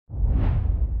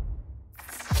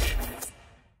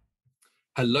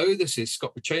Hello, this is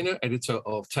Scott Pacino, editor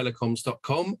of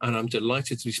Telecoms.com, and I'm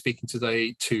delighted to be speaking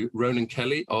today to Ronan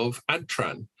Kelly of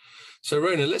Adtran. So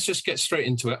Ronan, let's just get straight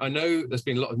into it. I know there's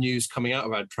been a lot of news coming out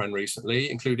of Adtran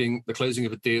recently, including the closing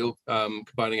of a deal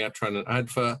combining Adtran and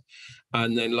Adva,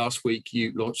 and then last week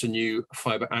you launched a new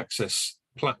fiber access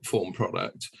platform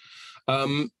product.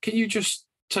 Can you just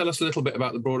tell us a little bit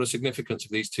about the broader significance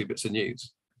of these two bits of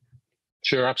news?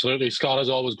 Sure, absolutely. Scott, as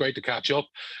always, great to catch up.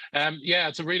 Yeah,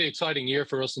 it's a really exciting year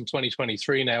for us in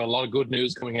 2023 now. A lot of good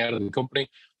news coming out of the company.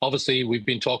 Obviously, we've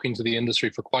been talking to the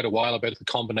industry for quite a while about the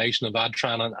combination of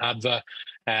Adtran and Adva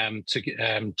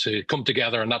to come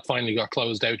together, and that finally got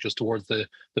closed out just towards the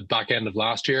back end of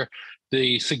last year.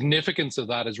 The significance of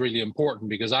that is really important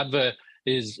because Adva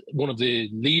is one of the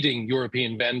leading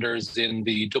European vendors in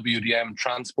the WDM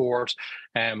transport,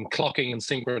 clocking and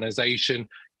synchronization,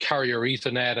 carrier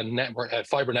Ethernet and network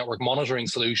fiber network monitoring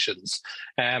solutions,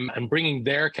 and bringing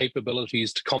their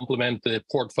capabilities to complement the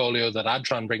portfolio that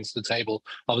Adtran brings to the table,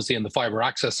 obviously in the fiber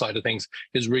access side of things,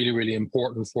 is really, really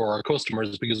important for our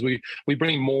customers because we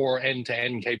bring more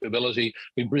end-to-end capability.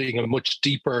 We bring a much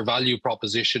deeper value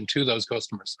proposition to those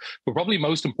customers. But probably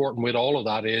most important with all of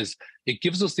that is it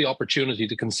gives us the opportunity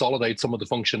to consolidate some of the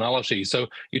functionality. So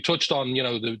you touched on,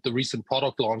 the recent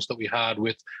product launch that we had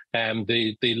with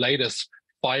the latest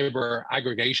fiber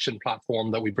aggregation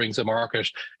platform that we bring to market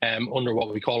under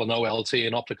what we call an OLT,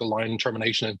 an optical line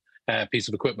termination piece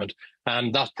of equipment.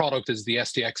 And that product is the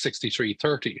STX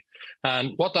 6330.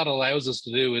 And what that allows us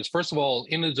to do is, first of all,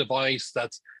 in a device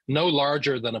that's no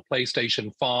larger than a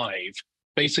PlayStation 5,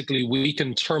 basically we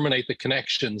can terminate the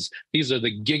connections. These are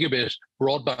the gigabit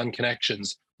broadband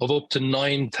connections of up to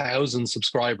 9,000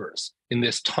 subscribers in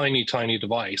this tiny, tiny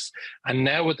device. And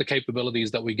now with the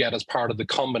capabilities that we get as part of the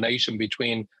combination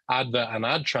between Adva and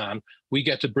Adtran, we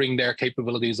get to bring their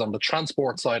capabilities on the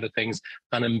transport side of things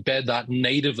and embed that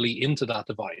natively into that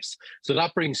device. So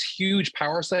that brings huge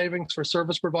power savings for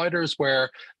service providers where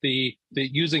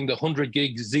using the 100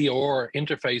 gig ZR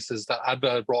interfaces that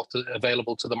Adva brought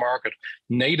available to the market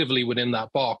natively within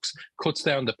that box cuts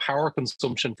down the power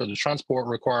consumption for the transport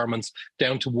requirements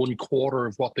down to 1/4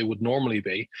 of what they would normally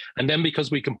be. And then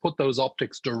because we can put those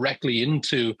optics directly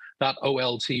into that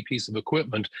OLT piece of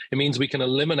equipment, it means we can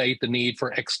eliminate the need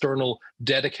for external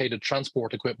dedicated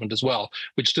transport equipment as well,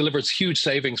 which delivers huge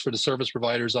savings for the service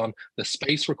providers on the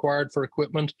space required for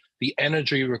equipment, the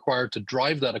energy required to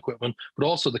drive that equipment, but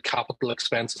also the capital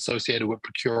expense associated with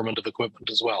procurement of equipment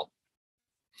as well.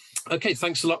 Okay,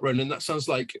 thanks a lot, Ronan. That sounds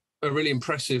like a really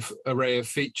impressive array of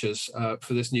features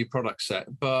for this new product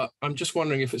set. But I'm just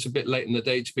wondering if it's a bit late in the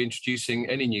day to be introducing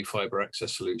any new fiber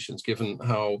access solutions, given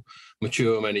how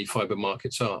mature many fiber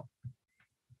markets are.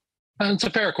 And it's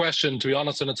a fair question, to be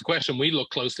honest, and it's a question we look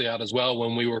closely at as well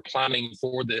when we were planning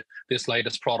for this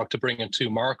latest product to bring it to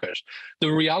market.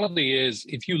 The reality is,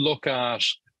 if you look at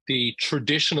the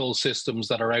traditional systems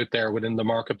that are out there within the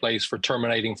marketplace for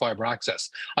terminating fiber access,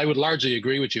 I would largely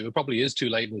agree with you. It probably is too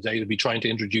late in the day to be trying to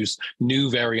introduce new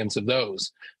variants of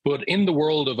those. But in the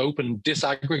world of open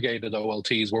disaggregated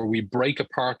OLTs, where we break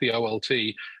apart the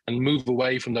OLT and move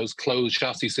away from those closed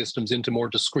chassis systems into more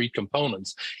discrete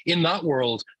components, in that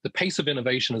world, the pace of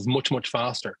innovation is much, much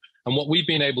faster. And what we've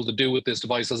been able to do with this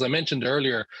device, as I mentioned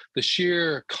earlier, the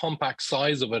sheer compact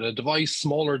size of it, a device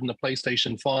smaller than the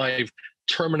PlayStation 5,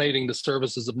 terminating the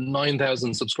services of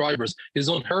 9,000 subscribers is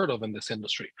unheard of in this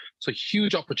industry. So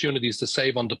huge opportunities to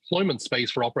save on deployment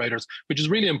space for operators, which is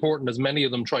really important as many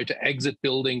of them try to exit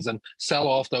buildings and sell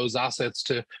off those assets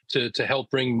to help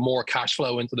bring more cash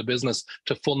flow into the business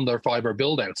to fund their fiber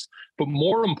build-outs. But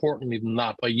more importantly than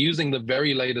that, by using the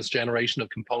very latest generation of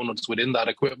components within that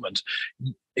equipment,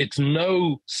 it's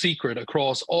no secret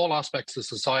across all aspects of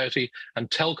society, and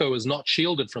telco is not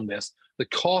shielded from this. The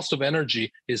cost of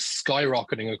energy is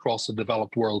skyrocketing across the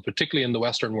developed world, particularly in the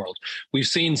Western world. We've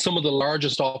seen some of the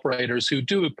largest operators who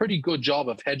do a pretty good job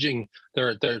of hedging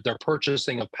their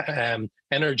purchasing of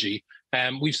energy.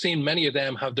 We've seen many of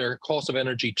them have their cost of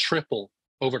energy triple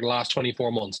over the last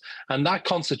 24 months. And that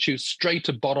constitutes straight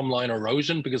to bottom line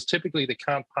erosion because typically they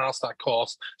can't pass that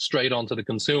cost straight onto the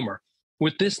consumer.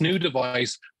 With this new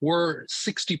device, we're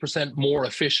 60% more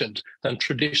efficient than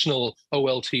traditional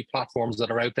OLT platforms that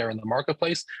are out there in the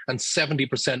marketplace, and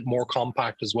 70% more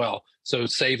compact as well. So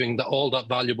saving all that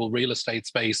valuable real estate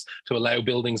space to allow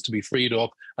buildings to be freed up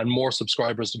and more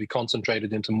subscribers to be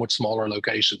concentrated into much smaller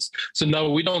locations. So no,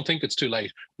 we don't think it's too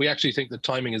late. We actually think the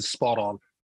timing is spot on.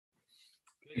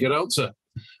 Good answer.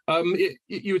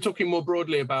 You were talking more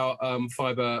broadly about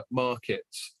fiber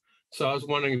markets. So I was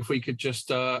wondering if we could just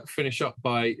finish up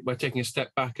by taking a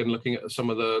step back and looking at some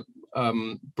of the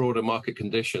broader market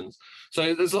conditions.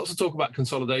 So there's lots of talk about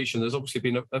consolidation. There's obviously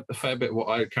been a fair bit of what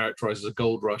I would characterize as a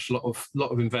gold rush, a lot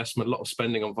of investment, a lot of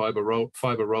spending on fiber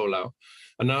rollout.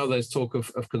 And now there's talk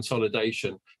of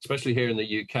consolidation, especially here in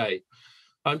the UK.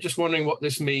 I'm just wondering what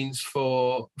this means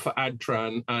for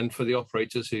Adtran and for the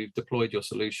operators who've deployed your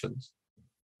solutions.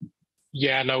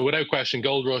 Yeah, no, without question,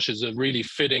 gold rush is a really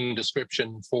fitting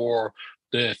description for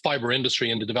the fiber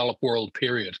industry in the developed world,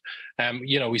 period.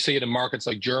 We see it in markets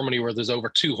like Germany, where there's over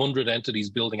 200 entities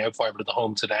building out fiber to the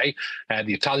home today.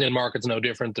 The Italian market's no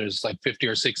different. There's like 50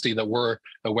 or 60 that we're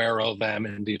aware of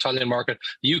in the Italian market.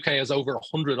 The UK has over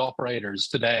 100 operators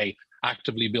today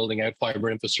actively building out fiber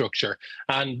infrastructure.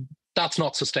 And that's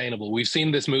not sustainable. We've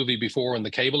seen this movie before in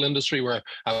the cable industry, where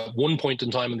at one point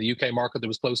in time in the UK market, there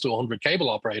was close to 100 cable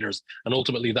operators, and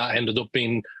ultimately that ended up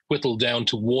being whittled down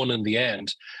to one in the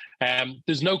end.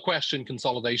 There's no question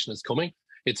consolidation is coming.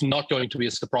 It's not going to be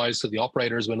a surprise to the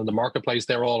operators when in the marketplace.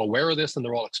 They're all aware of this and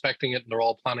they're all expecting it and they're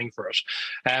all planning for it.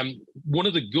 One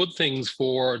of the good things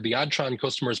for the Adtran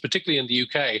customers, particularly in the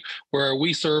UK, where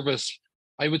we service,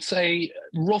 I would say,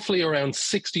 roughly around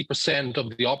 60%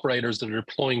 of the operators that are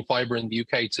deploying fiber in the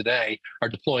UK today are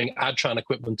deploying Adtran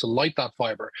equipment to light that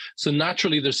fiber. So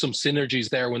naturally, there's some synergies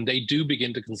there. When they do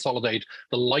begin to consolidate,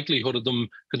 the likelihood of them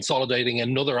consolidating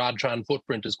another Adtran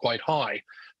footprint is quite high.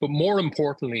 But more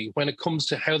importantly, when it comes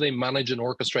to how they manage and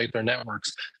orchestrate their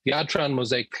networks, the Adtran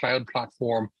Mosaic Cloud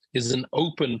platform is an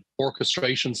open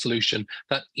orchestration solution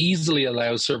that easily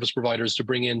allows service providers to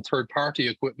bring in third-party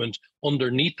equipment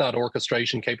underneath that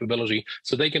orchestration capability,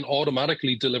 so they can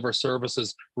automatically deliver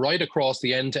services right across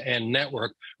the end-to-end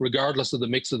network, regardless of the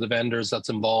mix of the vendors that's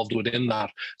involved within that.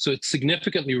 So it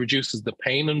significantly reduces the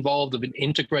pain involved of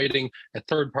integrating a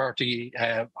third-party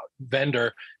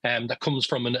vendor that comes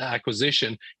from an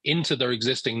acquisition into their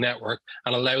existing network,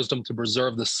 and allows them to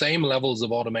preserve the same levels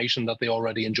of automation that they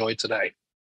already enjoy today.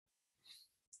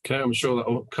 Okay, I'm sure that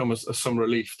will come as some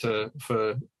relief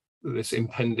for this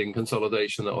impending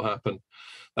consolidation that will happen.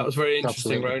 That was very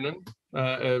interesting, Absolutely.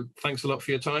 Ronan. Thanks a lot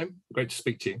for your time. Great to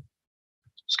speak to you.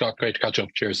 Scott, great to catch up.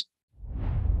 Cheers.